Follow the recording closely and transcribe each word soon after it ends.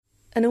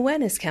An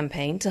awareness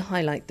campaign to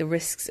highlight the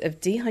risks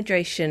of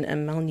dehydration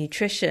and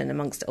malnutrition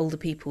amongst older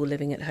people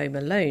living at home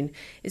alone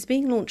is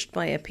being launched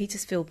by a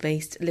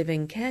Petersfield-based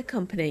living care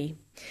company.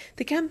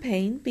 The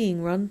campaign,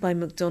 being run by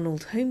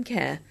McDonald Home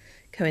Care,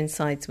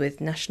 coincides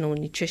with National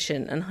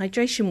Nutrition and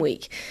Hydration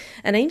Week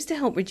and aims to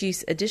help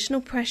reduce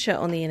additional pressure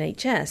on the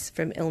NHS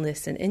from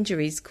illness and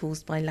injuries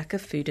caused by lack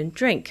of food and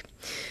drink.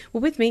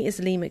 Well, with me is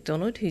Lee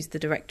McDonald, who's the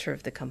director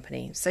of the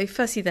company. So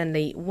firstly then,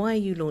 Lee, why are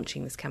you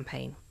launching this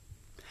campaign?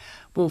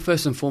 Well,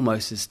 first and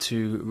foremost is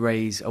to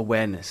raise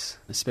awareness,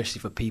 especially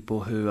for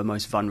people who are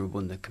most vulnerable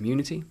in the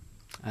community,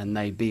 and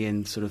they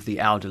being sort of the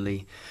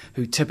elderly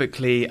who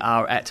typically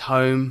are at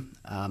home,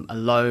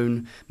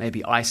 alone,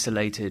 maybe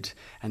isolated,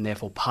 and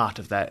therefore part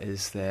of that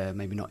is they're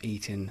maybe not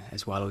eating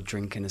as well or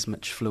drinking as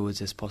much fluids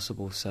as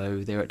possible. So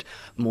they're at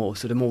more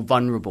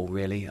vulnerable,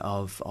 really,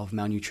 of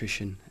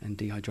malnutrition and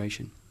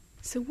dehydration.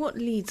 So what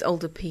leads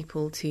older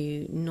people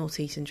to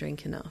not eat and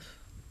drink enough?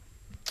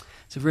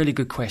 It's a really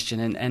good question,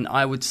 and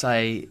I would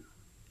say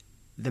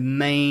the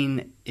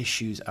main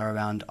issues are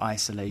around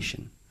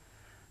isolation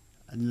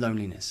and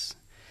loneliness.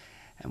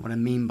 And what I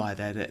mean by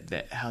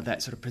that how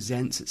that sort of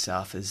presents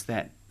itself is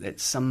that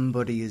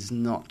somebody is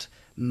not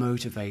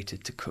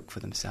motivated to cook for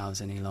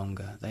themselves any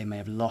longer. They may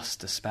have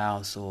lost a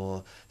spouse,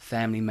 or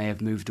family may have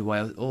moved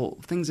away, or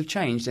things have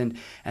changed,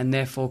 and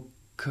therefore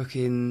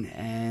cooking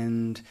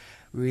and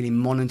really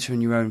monitoring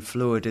your own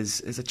fluid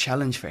is a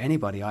challenge for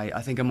anybody. I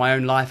think in my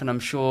own life, and I'm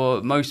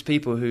sure most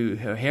people who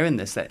are hearing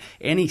this, that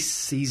any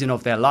season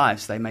of their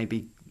lives they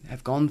maybe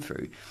have gone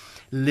through,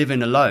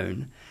 living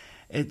alone,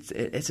 it's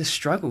a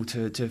struggle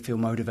to feel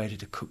motivated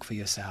to cook for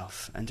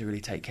yourself and to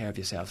really take care of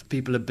yourself.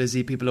 People are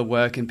busy, people are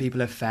working, people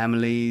have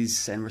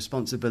families and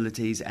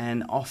responsibilities,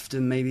 and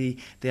often maybe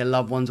their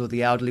loved ones or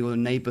the elderly or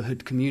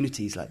neighbourhood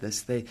communities like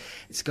this,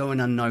 it's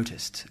going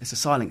unnoticed. It's a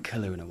silent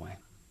killer in a way.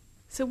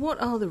 So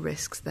what are the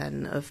risks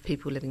then of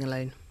people living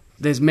alone?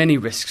 There's many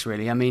risks,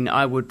 really. I mean,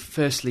 I would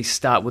firstly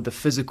start with the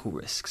physical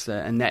risks,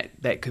 and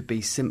that could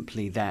be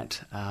simply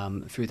that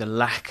through the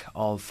lack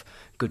of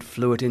good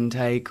fluid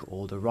intake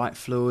or the right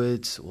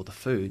fluids or the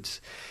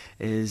foods,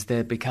 is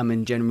they're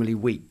becoming generally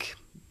weak,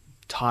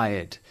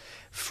 tired,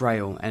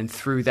 frail, and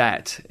through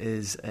that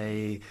is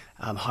a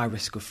high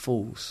risk of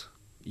falls,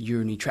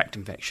 urinary tract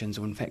infections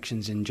or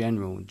infections in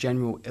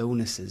general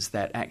illnesses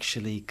that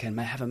actually can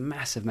have a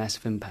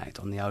massive impact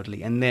on the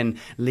elderly. And then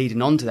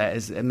leading on to that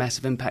is a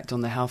massive impact on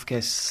the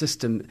healthcare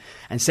system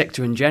and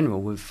sector in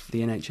general with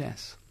the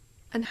NHS.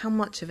 And how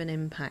much of an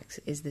impact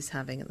is this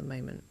having at the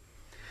moment?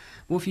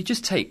 Well, if you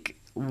just take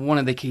one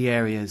of the key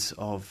areas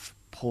of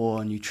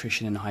poor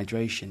nutrition and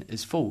hydration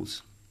is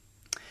falls.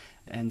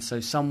 And so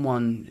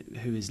someone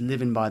who is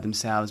living by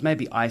themselves,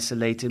 maybe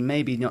isolated,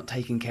 maybe not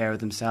taking care of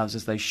themselves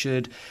as they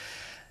should,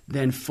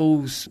 then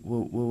falls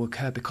will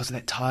occur because of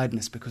that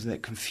tiredness, because of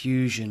that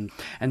confusion.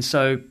 And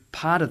so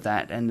part of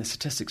that, and the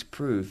statistics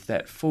prove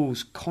that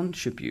falls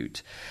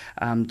contribute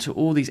to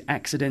all these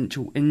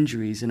accidental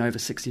injuries in over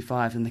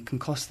 65, and they can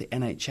cost the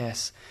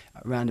NHS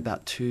around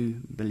about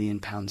 £2 billion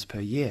per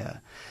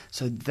year.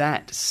 So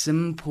that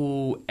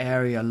simple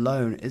area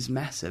alone is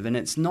massive, and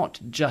it's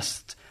not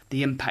just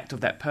the impact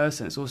of that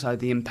person, it's also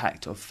the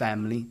impact of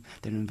family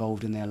that are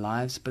involved in their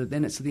lives, but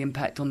then it's the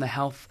impact on the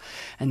health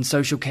and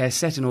social care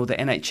setting or the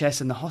NHS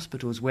and the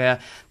hospitals,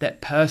 where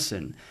that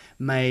person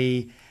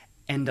may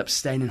end up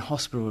staying in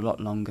hospital a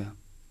lot longer.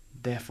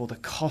 Therefore, the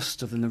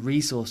cost of and the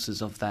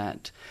resources of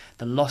that,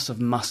 the loss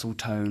of muscle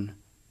tone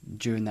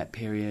during that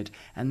period,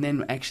 and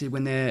then actually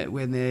when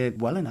they're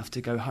well enough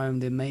to go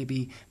home, there may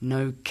be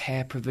no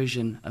care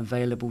provision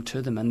available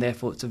to them, and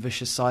therefore it's a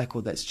vicious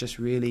cycle that's just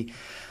really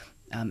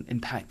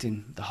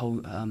impacting the whole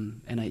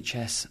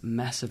NHS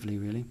massively,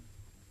 really.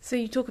 So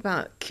you talk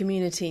about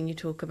community and you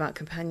talk about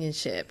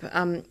companionship.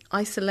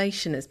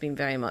 Isolation has been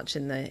very much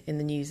in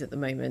the news at the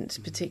moment,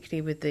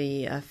 particularly with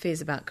the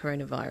fears about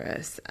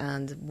coronavirus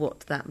and what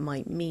that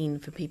might mean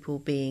for people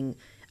being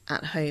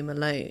at home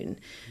alone.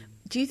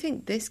 Do you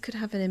think this could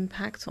have an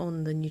impact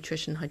on the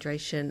nutrition,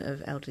 hydration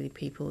of elderly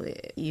people?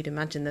 You'd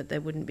imagine that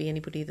there wouldn't be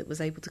anybody that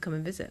was able to come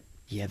and visit.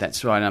 Yeah,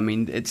 that's right. I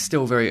mean, it's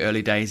still very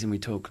early days and we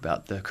talk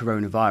about the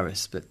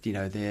coronavirus, but, you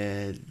know,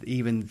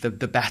 even the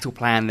battle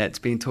plan that's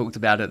being talked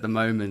about at the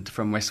moment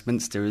from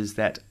Westminster is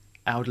that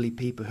elderly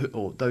people,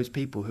 or those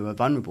people who are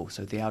vulnerable,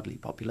 so the elderly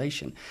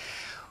population,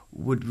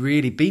 would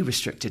really be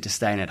restricted to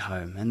staying at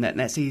home. And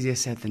that's easier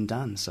said than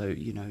done. So,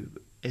 you know,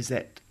 is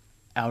that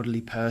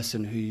elderly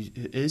person who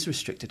is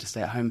restricted to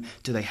stay at home,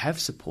 do they have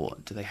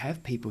support? Do they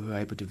have people who are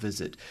able to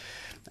visit,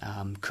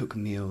 cook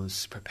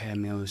meals, prepare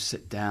meals,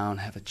 sit down,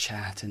 have a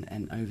chat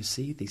and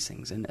oversee these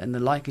things? And the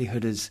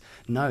likelihood is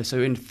no. So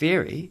in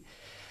theory,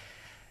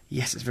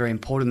 yes, it's very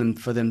important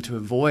for them to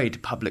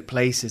avoid public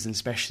places and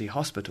especially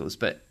hospitals.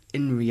 But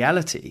in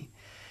reality,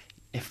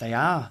 if they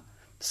are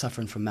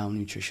suffering from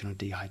malnutrition or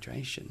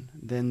dehydration,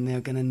 then they're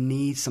going to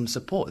need some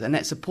support. And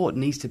that support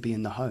needs to be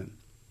in the home.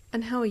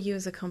 And how are you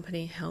as a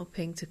company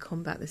helping to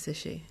combat this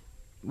issue?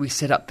 We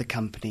set up the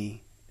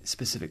company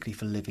specifically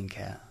for living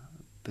care.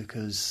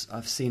 because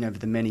I've seen over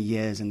the many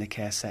years in the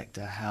care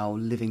sector how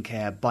living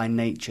care by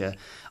nature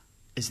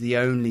is the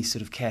only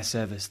sort of care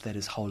service that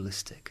is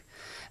holistic.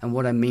 And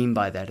what I mean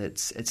by that,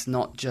 it's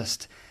not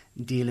just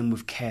dealing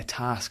with care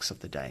tasks of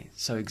the day.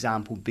 So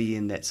example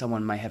being that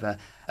someone may have a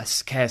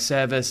care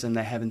service and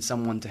they're having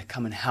someone to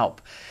come and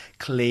help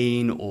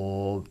clean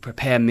or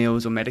prepare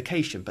meals or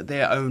medication, but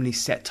they're only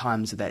set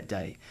times of that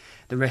day.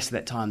 The rest of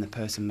that time the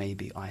person may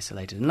be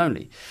isolated and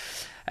lonely.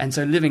 And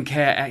so living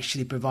care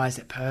actually provides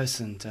that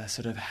person to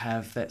sort of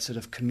have that sort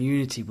of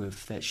community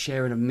with, that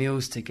sharing of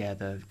meals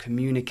together,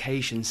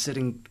 communication,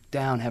 sitting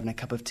down, having a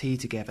cup of tea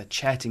together,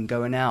 chatting,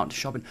 going out,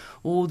 shopping,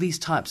 all these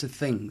types of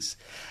things.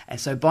 And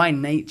so by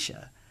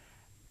nature,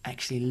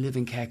 actually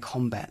living care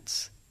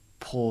combats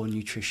poor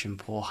nutrition,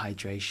 poor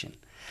hydration.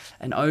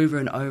 And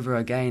over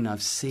again,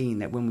 I've seen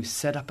that when we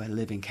set up a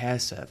living care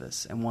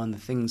service, and one of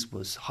the things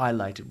was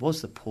highlighted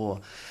was the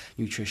poor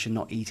nutrition,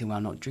 not eating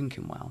well, not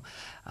drinking well,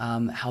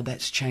 how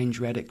that's changed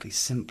radically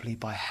simply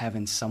by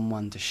having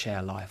someone to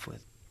share life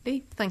with.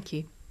 Lee, thank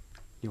you.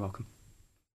 You're welcome.